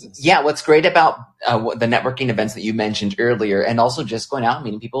start their own business. Yeah, what's great about the networking events that you mentioned earlier, and also just going out and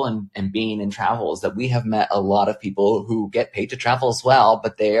meeting people and being in travel, is that we have met a lot of people who get paid to travel as well,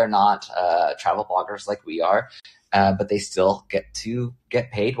 but they are not travel bloggers like we are, but they still get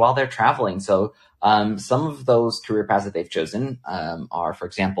paid while they're traveling. So some of those career paths that they've chosen are, for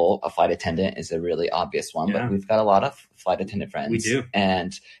example, a flight attendant is a really obvious one, but we've got a lot of flight attendant friends. We do.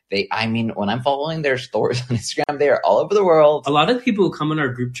 And when I'm following their stories on Instagram, they are all over the world. A lot of the people who come on our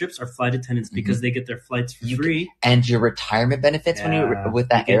group trips are flight attendants because they get their flights for free. And your retirement benefits when you're with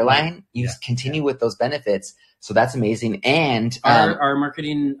that airline, you continue with those benefits. So that's amazing. And our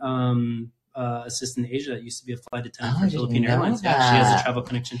marketing assistant Asia used to be a flight attendant for Philippine Airlines. Yeah, she has a travel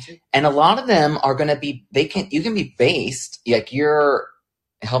connection too. And a lot of them are going to be, you can be based, like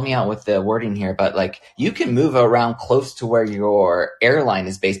help me out with the wording here, but like you can move around close to where your airline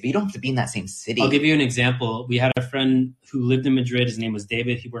is based, but you don't have to be in that same city. I'll give you an example. We had a friend who lived in Madrid. His name was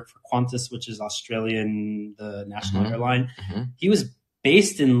David. He worked for Qantas, which is Australian, the national airline. He was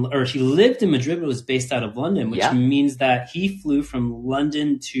he lived in Madrid, but was based out of London, which means that he flew from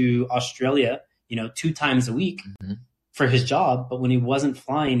London to Australia, 2 times a week for his job. But when he wasn't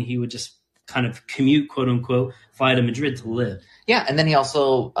flying, he would just kind of commute, quote unquote, fly to Madrid to live. Yeah. And then he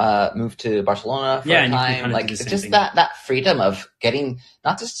also moved to Barcelona for a time. Like, it's just that freedom of getting,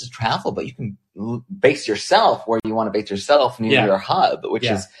 not just to travel, but you can base yourself where you want to base yourself near your hub, which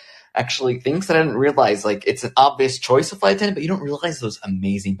is actually things that I didn't realize. Like, it's an obvious choice of flight attendant, but you don't realize those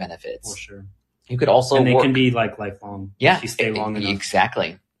amazing benefits. For sure. You could also and they can be like lifelong. Yeah, if you stay long enough.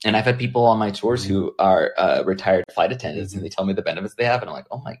 Exactly. And I've had people on my tours who are retired flight attendants, and they tell me the benefits they have, and I'm like,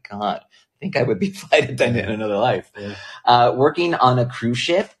 oh my god, I think I would be a flight attendant in another life. Working on a cruise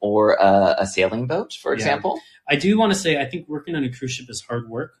ship or a sailing boat, for example. I do want to say, I think working on a cruise ship is hard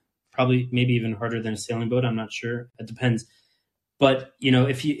work. Probably, maybe even harder than a sailing boat. I'm not sure. It depends. But,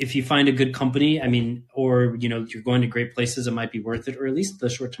 if you find a good company, or, you're going to great places, it might be worth it, or at least the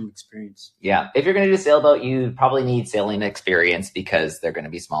short-term experience. Yeah. If you're going to do a sailboat, you probably need sailing experience because they're going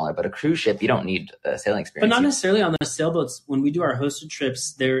to be smaller. But a cruise ship, you don't need a sailing experience. But not necessarily on the sailboats. When we do our hosted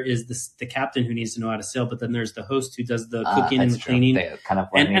trips, there is the captain who needs to know how to sail, but then there's the host who does the cooking and the cleaning. Kind of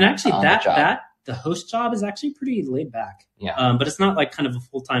and actually the host job is actually pretty laid back. Yeah. But it's not like kind of a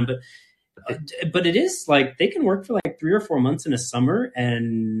full-time, but it is like they can work for like 3 or 4 months in a summer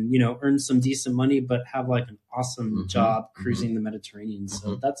and, earn some decent money, but have like an awesome job cruising the Mediterranean.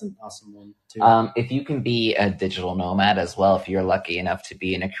 So that's an awesome one too. If you can be a digital nomad as well, if you're lucky enough to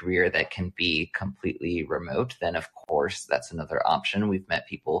be in a career that can be completely remote, then of course that's another option. We've met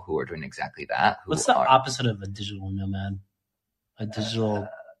people who are doing exactly that. What's the opposite of a digital nomad? A digital...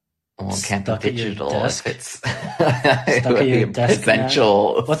 Well, it can't be digital if it's stuck at your desk.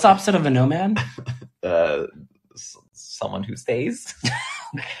 Essential. What's the opposite of a nomad? Someone who stays.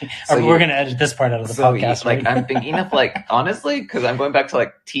 So we're gonna edit this part out of the podcast. Like, I'm thinking of honestly, because I'm going back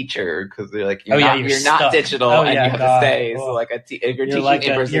to teacher, because they're like you're not digital and you have to stay. Well, so if you're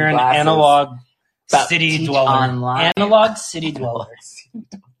teaching in person, you're an classes, analog city dweller. Online. Analog city dweller.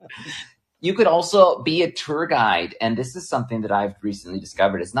 You could also be a tour guide. And this is something that I've recently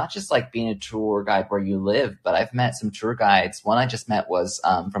discovered. It's not just like being a tour guide where you live, but I've met some tour guides. One I just met was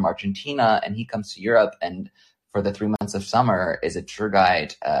from Argentina, and he comes to Europe and for the 3 months of summer is a tour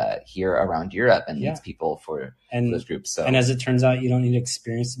guide here around Europe and leads people for those groups. So, and as it turns out, you don't need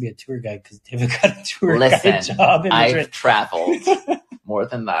experience to be a tour guide because David got a tour guide job in Madrid. I've traveled. More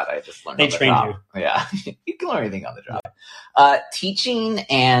than that, I just learned. They trained you. Yeah, you can learn anything on the job. Teaching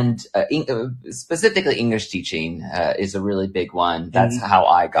and specifically English teaching is a really big one. That's how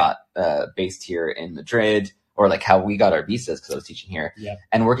I got based here in Madrid, or like how we got our visas because I was teaching here. Yeah.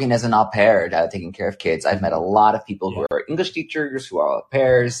 And working as an au pair, taking care of kids. I've met a lot of people who are English teachers, who are au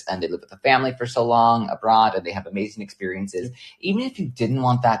pairs, and they live with a family for so long abroad, and they have amazing experiences. Even if you didn't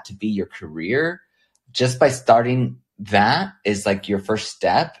want that to be your career, just by starting that is like your first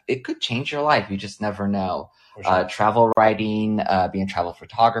step, it could change your life. You just never know. Sure. Travel writing, being a travel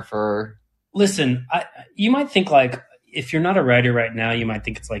photographer. Listen, you might think like, if you're not a writer right now, you might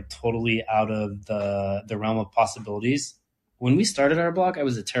think it's like totally out of the realm of possibilities. When we started our blog, I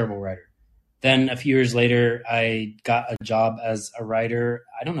was a terrible writer. Then a few years later, I got a job as a writer.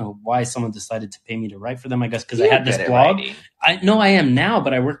 I don't know why someone decided to pay me to write for them. I guess because I had this blog. I know I am now,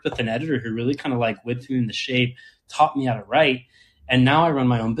 but I worked with an editor who really kind of like whipped me in the shape, taught me how to write. And now I run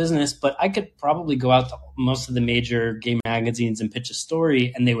my own business, but I could probably go out to most of the major gay magazines and pitch a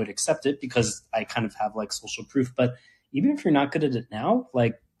story and they would accept it because I kind of have like social proof. But even if you're not good at it now,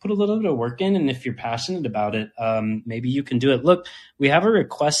 like put a little bit of work in. And if you're passionate about it, maybe you can do it. Look, we have a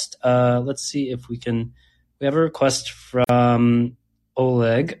request. Let's see if we have a request from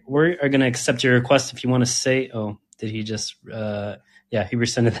Oleg. We are going to accept your request if you want to say, did he just, he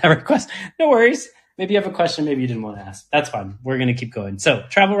rescinded that request. No worries. Maybe you have a question, maybe you didn't want to ask. That's fine. We're going to keep going. So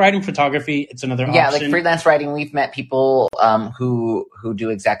travel writing, photography, it's another option. Yeah, like freelance writing, we've met people who do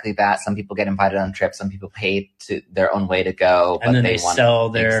exactly that. Some people get invited on trips. Some people pay to their own way to go. And then they sell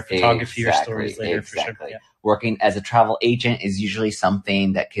their photography or stories later for sure. Yeah. Working as a travel agent is usually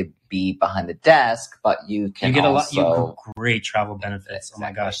something that could be behind the desk, but you get great travel benefits. Exactly. Oh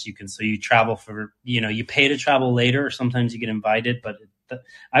my gosh, you travel for, you pay to travel later, or sometimes you get invited, but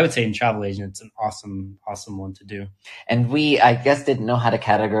I would say in travel agent, it's an awesome one to do. And we, I guess, didn't know how to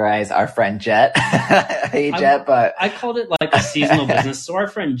categorize our friend Jet. Hey, Jet, but I called it like a seasonal business. So our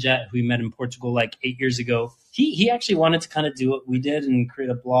friend Jet, who we met in Portugal like 8 years ago, he actually wanted to kind of do what we did and create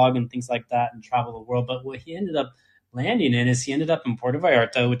a blog and things like that and travel the world. But what he ended up landing in is he ended up in Puerto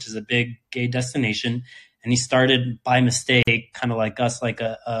Vallarta, which is a big gay destination. And he started by mistake, kind of like us, like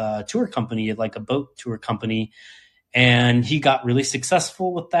a tour company, like a boat tour company. And he got really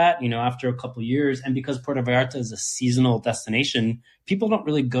successful with that, after a couple of years. And because Puerto Vallarta is a seasonal destination, people don't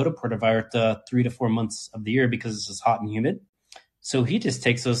really go to Puerto Vallarta 3 to 4 months of the year because it's just hot and humid. So he just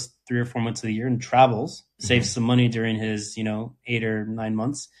takes those 3 or 4 months of the year and travels, saves some money during his, 8 or 9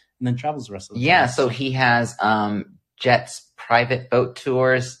 months, and then travels the rest of the time. Yeah, so he has Jet's private boat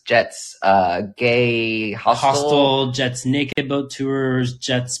tours, Jet's gay hostel, Jet's naked boat tours,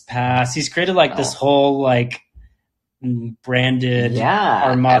 Jet's pass. He's created like this whole like branded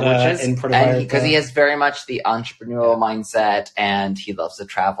armada in Puerto Vallarta. Because he has very much the entrepreneurial mindset and he loves to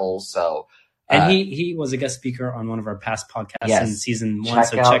travel. So, and he was a guest speaker on one of our past podcasts in season 1.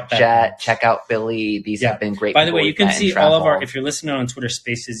 Check out Jet, check out Billy. These have been great. By the way, you can see all of our, if you're listening on Twitter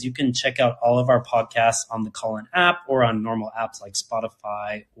Spaces, you can check out all of our podcasts on the Callin app or on normal apps like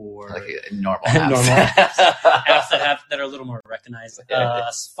Spotify or like normal apps. apps that are a little more recognized.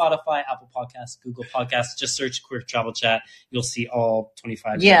 Spotify, Apple Podcasts, Google Podcasts. Just search Queer Travel Chat. You'll see all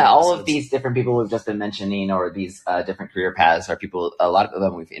 25. Yeah, all of these different people we've just been mentioning, or these different career paths, are people. A lot of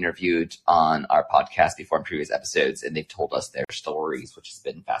them we've interviewed on our podcast before in previous episodes, and they've told us their stories, which has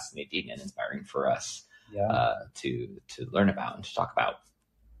been fascinating and inspiring for us to learn about and to talk about.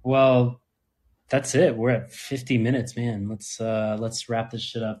 Well, that's it. We're at 50 minutes, man. Let's wrap this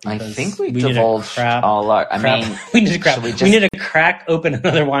shit up. I think we divulged all our. We need to crack open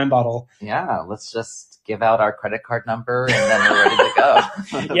another wine bottle. Yeah, let's just give out our credit card number and then we're ready to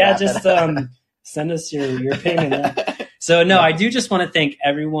go. Yeah, just send us your payment. So I do just want to thank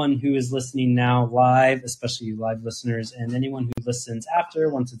everyone who is listening now live, especially you live listeners, and anyone who listens after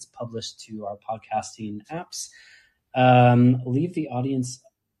once it's published to our podcasting apps. Leave the audience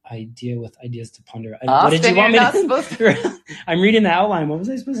with ideas to ponder. What did you want me to? I'm reading the outline. What was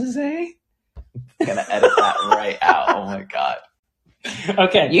I supposed to say? I'm gonna edit that right out. Oh my god.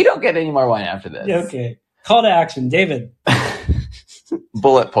 Okay. You don't get any more wine after this. Okay. Call to action, David.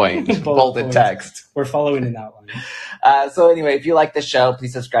 Bullet point. Bolded text. We're following an outline. So anyway, if you like the show,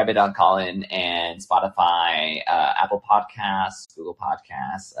 please subscribe it on Callin and Spotify, Apple Podcasts, Google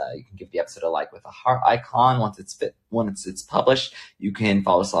Podcasts. You can give the episode a like with a heart icon once it's published. You can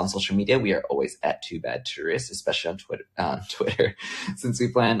follow us on social media. We are always at Too Bad Tourists, especially on Twitter, since we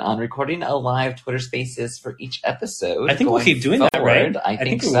plan on recording a live Twitter Spaces for each episode. I think we'll keep doing that, right? I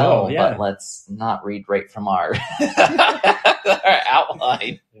think so, will, yeah. But let's not read right from our our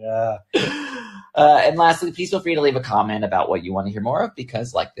outline. Yeah. And lastly, please feel free to leave a comment about what you want to hear more of,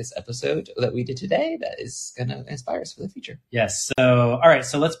 because like this episode that we did today, that is going to inspire us for the future. Yes. So, all right.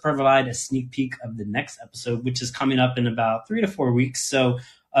 So let's provide a sneak peek of the next episode, which is coming up in about 3 to 4 weeks. So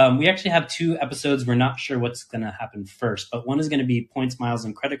we actually have 2 episodes. We're not sure what's going to happen first, but one is going to be points, miles,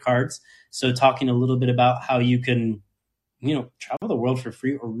 and credit cards. So talking a little bit about how you can, travel the world for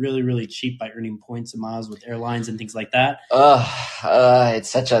free or really, really cheap by earning points and miles with airlines and things like that. It's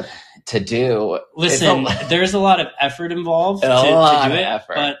such a to-do. Listen, there's a lot of effort involved to do it.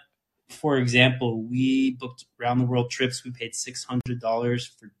 But for example, we booked round-the-world trips. We paid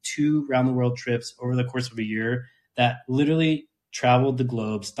 $600 for 2 round-the-world trips over the course of a year that literally traveled the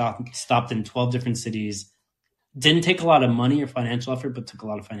globe, stopped in 12 different cities. Didn't take a lot of money or financial effort, but took a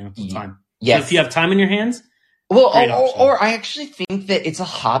lot of financial time. Yes. So if you have time in your hands, or I actually think that it's a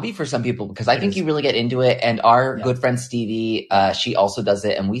hobby for some people, because I think you really get into it. And our good friend Stevie, she also does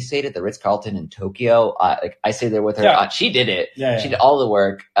it. And we stayed at the Ritz-Carlton in Tokyo. I stayed there with her. Yeah. She did it. Yeah. She did all the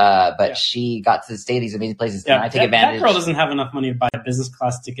work. But she got to stay at these amazing places. Yeah. And I take advantage. That girl doesn't have enough money to buy business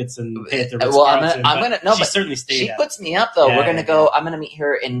class tickets and pay at the Ritz-Carlton. She certainly stayed. She puts me up though. We're going to go. I'm going to meet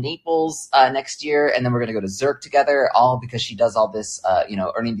her in Naples next year. And then we're going to go to Zurich together, all because she does all this,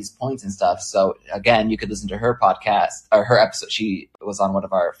 earning these points and stuff. So again, you could listen to her podcast or her episode. She was on one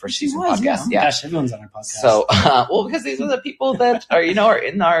of our first season podcasts. Yeah. Gosh, everyone's on our podcast. So, because these are the people that are, are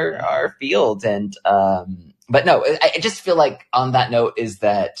in our field. And, but no, I just feel like on that note is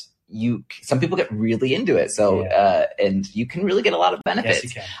that some people get really into it. So, and you can really get a lot of benefits. Yes, you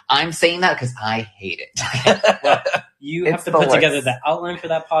can. I'm saying that because I hate it. Well, you have to put together the outline for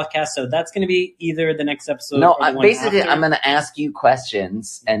that podcast. So that's going to be either the next episode. No, or the one basically, after. I'm going to ask you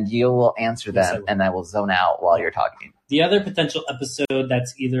questions and you will answer them, Yes, and I will zone out while you're talking. The other potential episode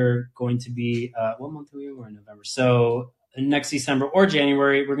that's either going to be, what month are we in? We're in November. So next December or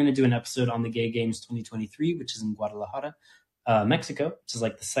January, we're going to do an episode on the Gay Games 2023, which is in Guadalajara, Mexico, which is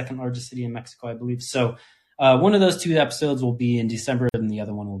like the second largest city in Mexico, I believe. So one of those 2 episodes will be in December and the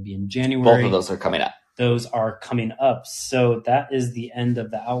other one will be in January. Both of those are coming up. Those are coming up. So that is the end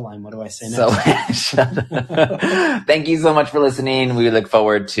of the outline. What do I say next? So, thank you so much for listening. We look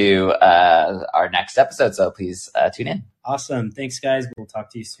forward to our next episode. So please tune in. Awesome. Thanks, guys. We'll talk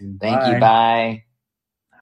to you soon. Thank you. Bye.